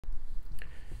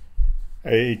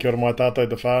Hey, kia ora mai tātou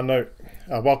te whānau.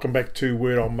 Welcome back to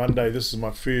Word on Monday. This is my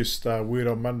first Word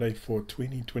on Monday for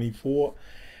 2024.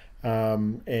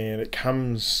 And it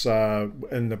comes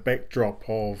in the backdrop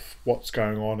of what's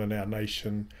going on in our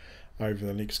nation over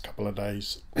the next couple of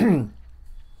days.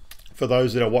 For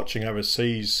those that are watching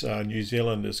overseas, New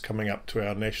Zealand is coming up to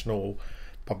our national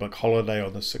public holiday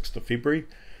on the 6th of February,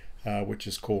 which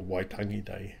is called Waitangi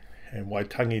Day. And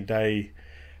Waitangi Day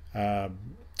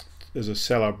is a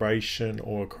celebration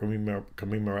or a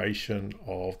commemoration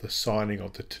of the signing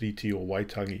of the Te Tiriti or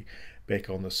Waitangi back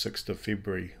on the 6th of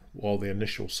February, well, the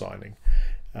initial signing.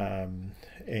 Back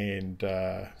in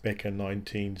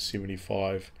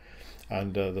 1975,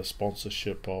 under the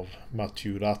sponsorship of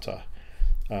Māori,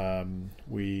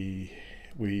 we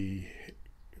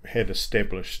had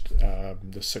established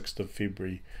the 6th of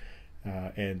February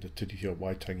and the Te Tiriti o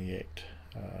Waitangi Act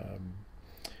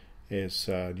as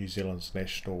New Zealand's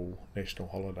national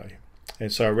holiday. And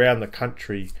so around the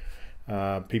country,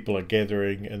 people are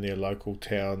gathering in their local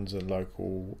towns and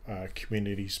local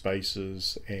community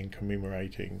spaces and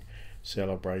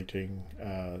celebrating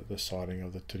the signing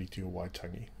of the Te Tiriti o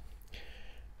Waitangi.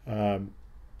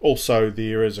 Also,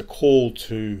 there is a call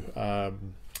to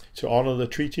honour the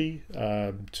treaty,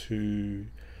 to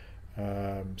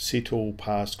settle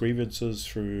past grievances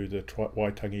through the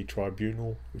Waitangi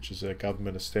Tribunal, which is a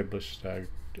government established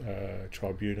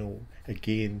tribunal,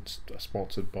 again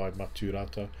sponsored by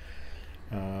Māori.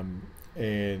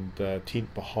 And the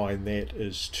intent behind that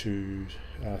is to,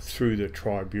 through the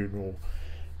tribunal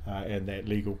and that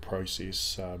legal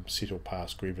process, settle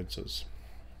past grievances.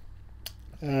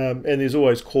 And there's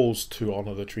always calls to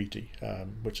honour the treaty,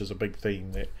 which is a big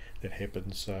theme that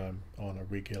happens on a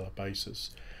regular basis.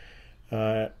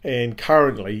 And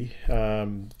currently,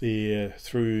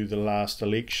 through the last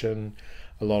election,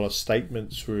 a lot of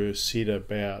statements were said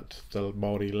about the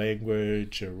Māori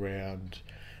language, around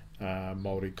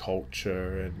Māori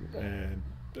culture, and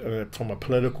from a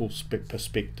political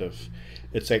perspective,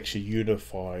 it's actually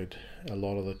unified a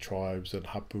lot of the tribes and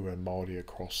hapu and Māori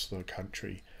across the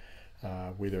country,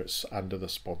 whether it's under the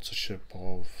sponsorship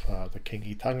of the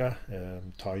Kingitanga,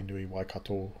 Tainui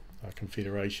Waikato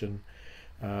Confederation,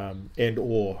 and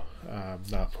or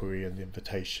Ngāpuhi and the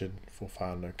invitation for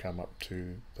whānau come up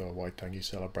to the Waitangi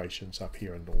celebrations up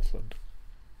here in Northland.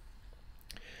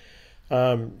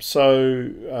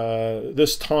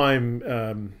 This time,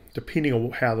 depending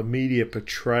on how the media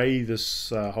portray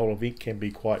this whole event, can be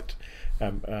quite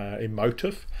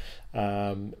emotive.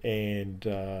 But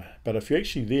if you're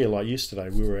actually there, like yesterday,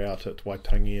 we were out at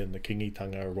Waitangi and the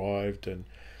Kingitanga arrived, and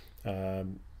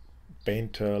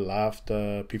banter,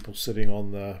 laughter, people sitting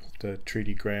on the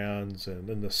treaty grounds and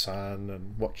in the sun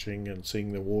and watching and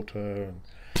seeing the water,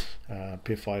 and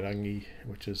Waitangi,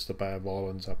 which is the Bay of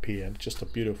Islands up here, and just a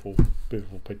beautiful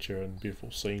picture and beautiful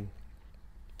scene.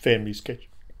 Families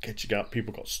catching up,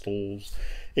 people got stalls,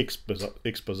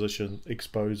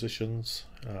 expositions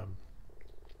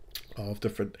of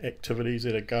different activities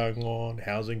that are going on,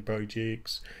 housing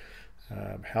projects,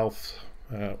 health,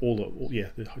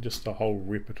 just a whole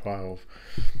repertoire of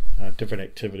different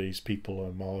activities people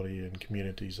in Māori and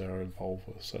communities are involved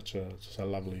with. Such a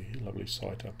lovely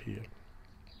sight up here.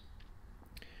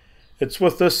 It's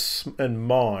with this in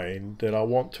mind that I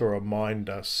want to remind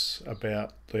us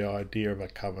about the idea of a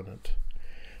covenant.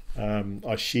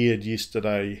 I shared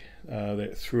yesterday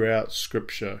that throughout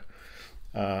Scripture,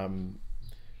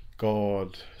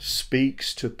 God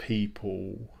speaks to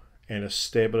people and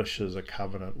establishes a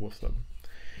covenant with them.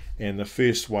 And the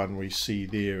first one we see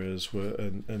there is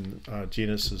in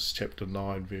Genesis chapter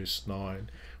 9, verse 9,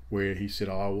 where he said,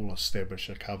 I will establish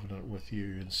a covenant with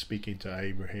you, and speaking to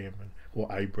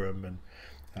Abram, and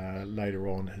later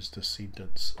on his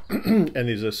descendants. And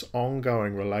there's this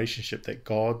ongoing relationship that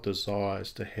God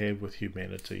desires to have with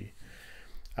humanity,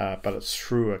 but it's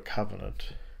through a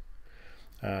covenant.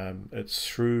 It's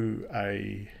through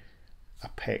a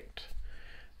pact.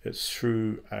 It's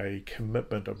through a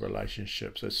commitment of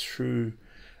relationships. It's through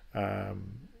a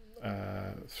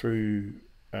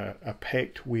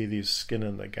pact where there's skin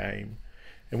in the game.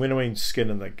 And when I mean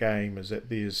skin in the game, is that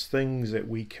there's things that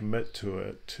we commit to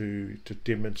it to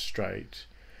demonstrate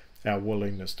our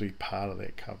willingness to be part of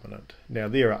that covenant. Now,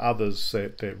 there are others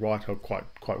that write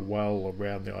quite well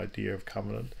around the idea of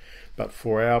covenant, but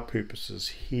for our purposes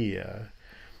here,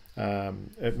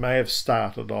 it may have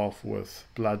started off with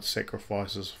blood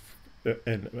sacrifices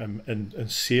in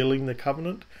sealing the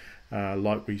covenant,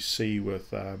 like we see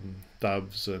with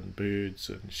doves and birds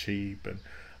and sheep, and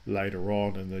later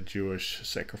on in the Jewish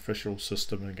sacrificial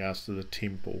system in regards to the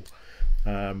temple.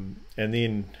 And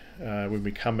then when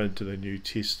we come into the New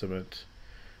Testament,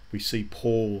 We see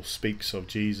Paul speaks of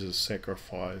Jesus'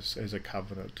 sacrifice as a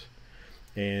covenant,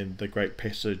 and the great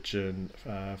passage in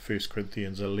 1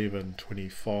 Corinthians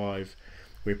 11:25,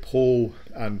 where Paul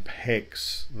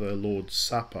unpacks the Lord's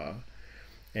Supper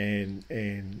and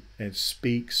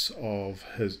speaks of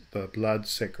the blood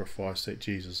sacrifice that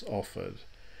Jesus offered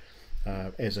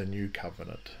as a new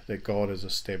covenant, that God has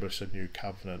established a new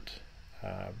covenant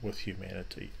with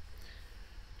humanity.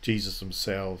 Jesus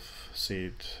himself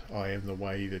said, I am the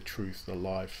way, the truth, the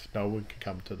life. No one can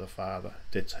come to the Father,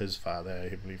 that's his Father, our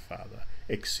Heavenly Father,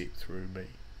 except through me.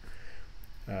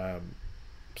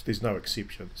 There's no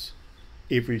exceptions.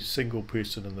 Every single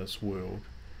person in this world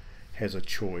has a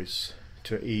choice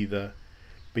to either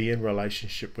be in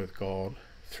relationship with God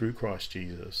through Christ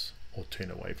Jesus or turn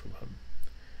away from him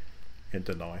and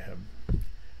deny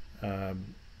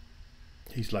him.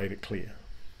 He's laid it clear.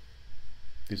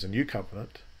 There's a new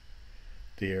covenant.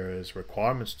 There is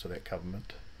requirements to that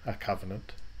covenant,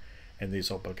 and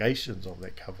there's obligations of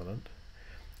that covenant.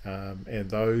 And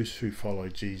those who follow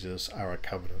Jesus are a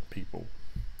covenant people.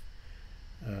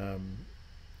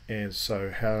 And so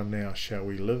how now shall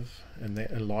we live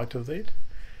in light of that?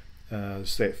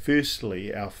 Is that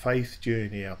firstly, our faith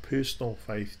journey, our personal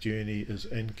faith journey, is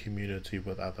in community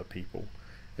with other people.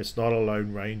 It's not a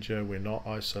lone ranger. We're not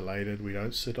isolated. We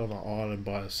don't sit on an island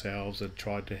by ourselves and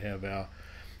try to have our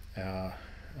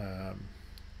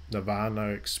nirvana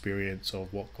experience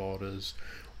of what God is.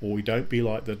 Or we don't be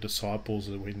like the disciples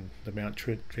when the Mount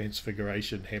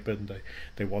Transfiguration happened.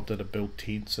 They wanted to build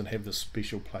tents and have this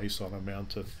special place on a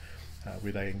mountain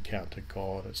where they encountered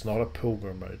God. It's not a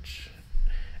pilgrimage.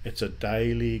 It's a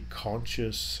daily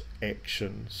conscious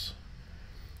actions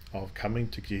of coming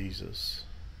to Jesus,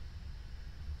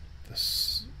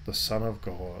 the Son of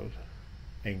God,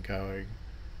 and going,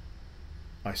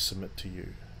 I submit to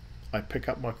you. I pick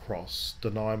up my cross,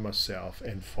 deny myself,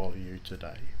 and follow you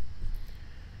today.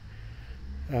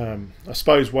 I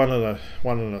suppose one of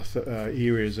the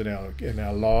areas in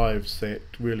our lives that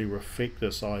really reflect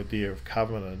this idea of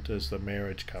covenant is the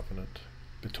marriage covenant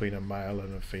between a male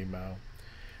and a female,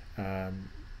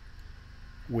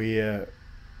 where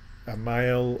a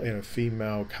male and a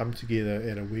female come together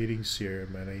at a wedding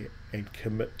ceremony and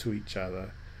commit to each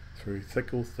other through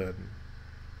thick or thin,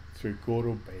 through good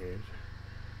or bad,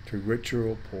 through rich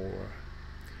or poor,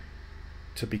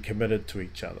 to be committed to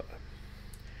each other.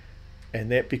 And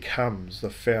that becomes the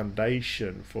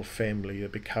foundation for family.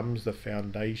 It becomes the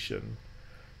foundation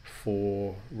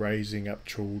for raising up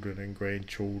children and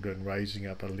grandchildren, raising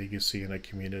up a legacy in a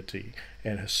community.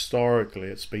 And historically,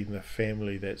 it's been the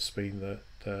family that's been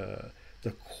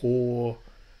the core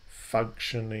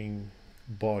functioning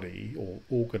body or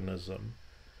organism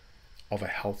of a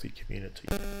healthy community,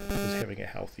 is having a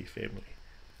healthy family,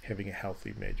 having a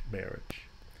healthy marriage.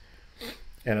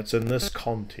 And it's in this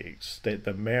context that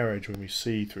the marriage, when we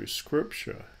see through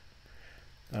Scripture,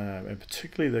 and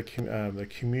particularly the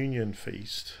communion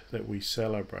feast that we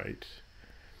celebrate,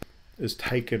 is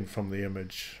taken from the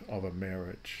image of a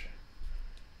marriage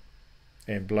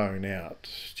and blown out.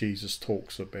 Jesus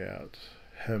talks about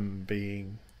him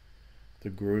being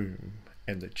the groom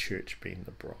and the church being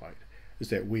the bride, is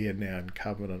that we are now in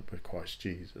covenant with Christ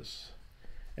Jesus,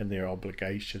 and there are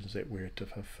obligations that we're to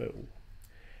fulfill.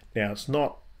 Now, it's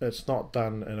not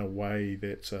done in a way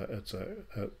that's it's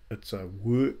a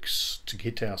works to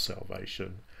get our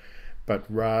salvation, but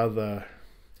rather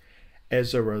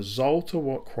as a result of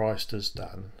what Christ has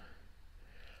done,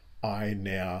 I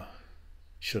now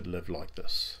should live like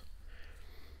this.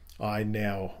 I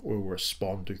now will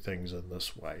respond to things in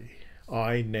this way.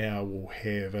 I now will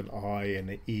have an eye and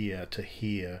an ear to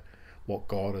hear what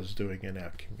God is doing in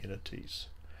our communities.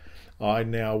 I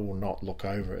now will not look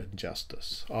over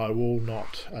injustice. I will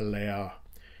not allow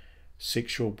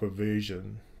sexual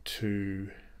perversion to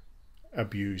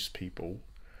abuse people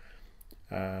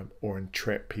or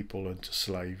entrap people into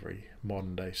slavery,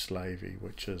 modern day slavery,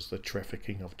 which is the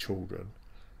trafficking of children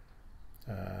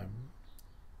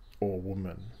or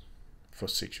women for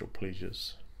sexual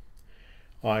pleasures.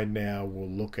 I now will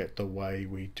look at the way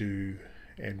we do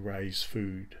and raise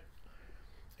food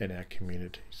in our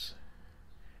communities.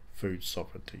 Food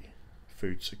sovereignty,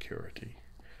 food security.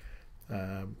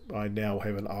 I now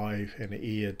have an eye and an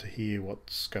ear to hear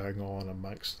what's going on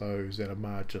amongst those that are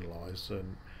marginalised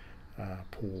and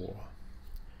poor,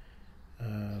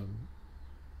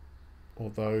 or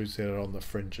those that are on the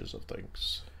fringes of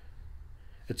things.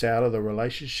 It's out of the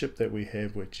relationship that we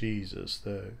have with Jesus,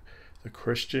 the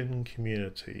Christian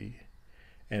community,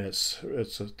 and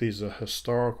there's a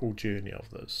historical journey of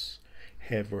this,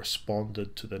 have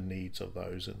responded to the needs of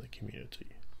those in the community.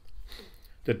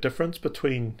 the difference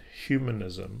between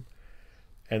humanism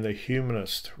and the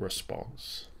humanist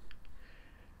response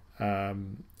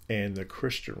and the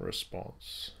Christian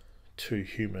response to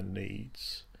human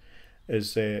needs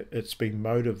is that it's been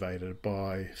motivated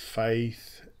by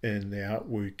faith in the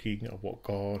outworking of what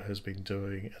God has been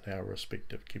doing in our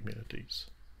respective communities.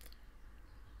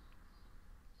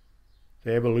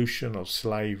 The evolution of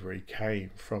slavery came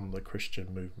from the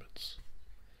Christian movements.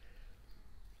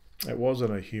 It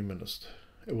wasn't a humanist,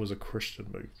 it was a Christian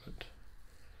movement.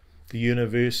 The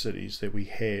universities that we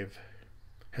have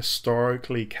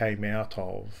historically came out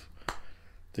of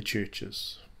the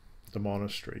churches, the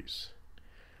monasteries.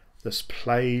 This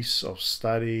place of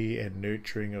study and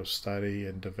nurturing of study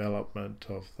and development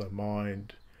of the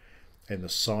mind and the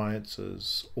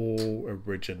sciences all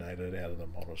originated out of the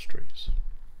monasteries.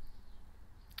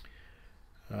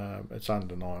 It's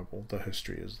undeniable, the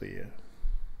history is there.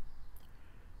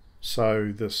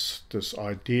 So this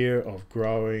idea of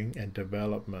growing and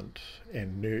development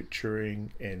and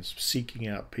nurturing and seeking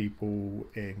out people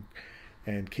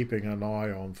and keeping an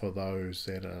eye on for those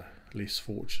that are less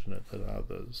fortunate than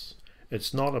others.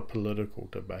 It's not a political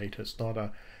debate, it's not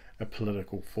a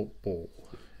political football,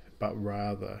 but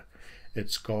rather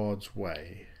it's God's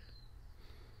way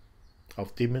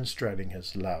of demonstrating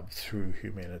his love through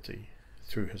humanity,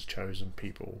 through his chosen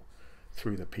people,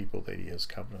 through the people that he has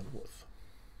covenanted with.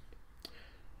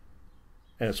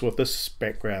 And it's with this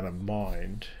background in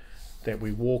mind that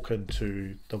we walk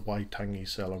into the Waitangi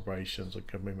celebrations and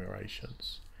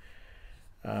commemorations.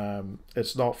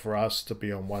 It's not for us to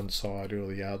be on one side or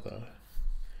the other,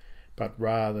 but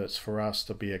rather it's for us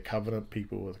to be a covenant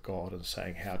people with God and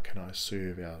saying, how can I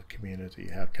serve our community?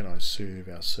 How can I serve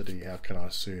our city? How can I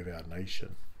serve our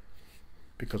nation?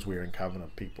 Because we're in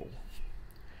covenant people.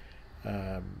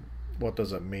 What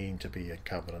does it mean to be in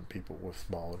covenant people with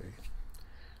Māori,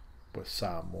 with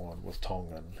Samoan, with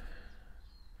Tongan,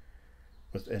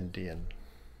 with Indian,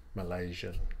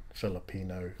 Malaysian,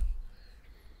 Filipino,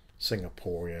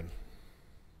 Singaporean,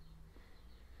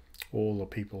 all the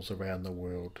peoples around the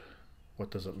world?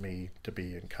 What does it mean to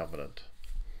be in covenant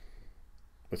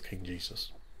with King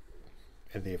Jesus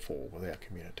and therefore with our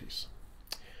communities?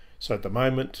 So at the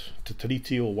moment, Te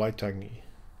Tiriti or Waitangi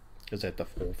is at the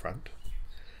forefront.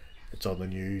 It's on the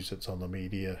news, it's on the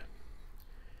media,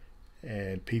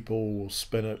 and people will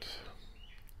spin it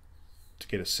to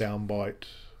get a soundbite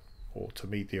or to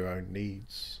meet their own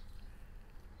needs.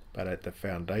 But at the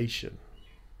foundation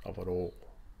of it all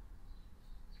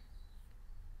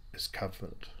is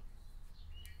covenant.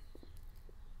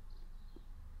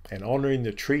 And honouring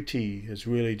the treaty is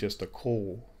really just a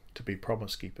call to be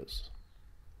promise keepers.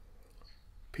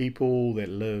 People that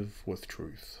live with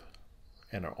truth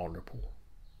and are honourable.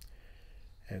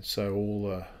 And so all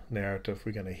the narrative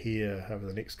we're going to hear over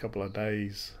the next couple of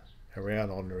days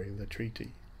around honouring the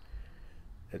treaty,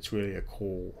 it's really a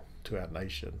call to our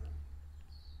nation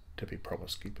to be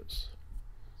promise keepers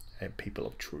and people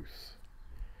of truth,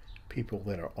 people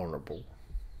that are honourable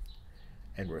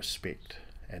and respect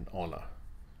and honour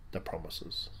the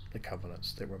promises, the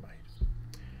covenants that were made.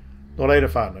 Nō reira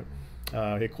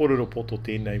whānau, he kōrero poto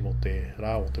tēnei mo te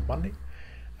rā o te mane,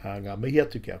 ngā mihi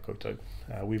atu ki a koutou.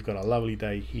 We've got a lovely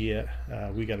day here.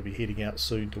 We're going to be heading out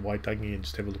soon to Waitangi and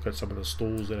just have a look at some of the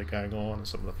stalls that are going on and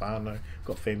some of the whānau.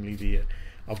 Got family there.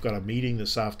 I've got a meeting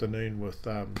this afternoon with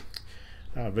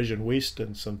Vision West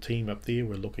and some team up there.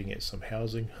 We're looking at some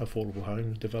housing, affordable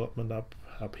home development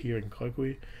up here in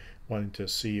Kaikohe, wanting to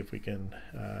see if we can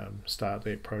start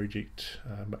that project,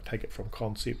 take it from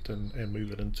concept and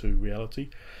move it into reality.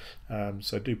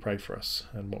 So do pray for us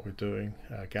and what we're doing.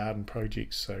 Garden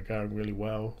projects are going really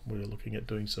well. We're looking at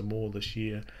doing some more this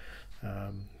year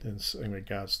in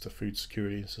regards to food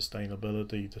security and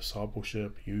sustainability,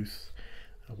 discipleship, youth,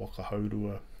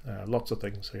 wakahaurua. Lots of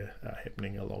things are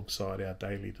happening alongside our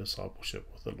daily discipleship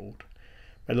with the Lord.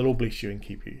 May the Lord bless you and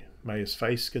keep you. May his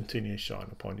face continue to shine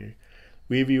upon you.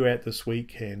 Wherever you're at this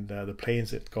week and the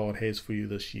plans that God has for you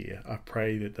this year, I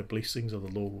pray that the blessings of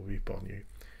the Lord will be upon you.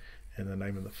 In the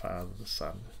name of the Father, the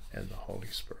Son, and the Holy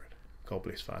Spirit. God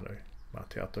bless whānau. Mā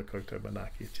te ato koutou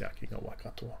manaaki te aki ngā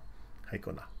waikatoa. Hei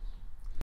kona.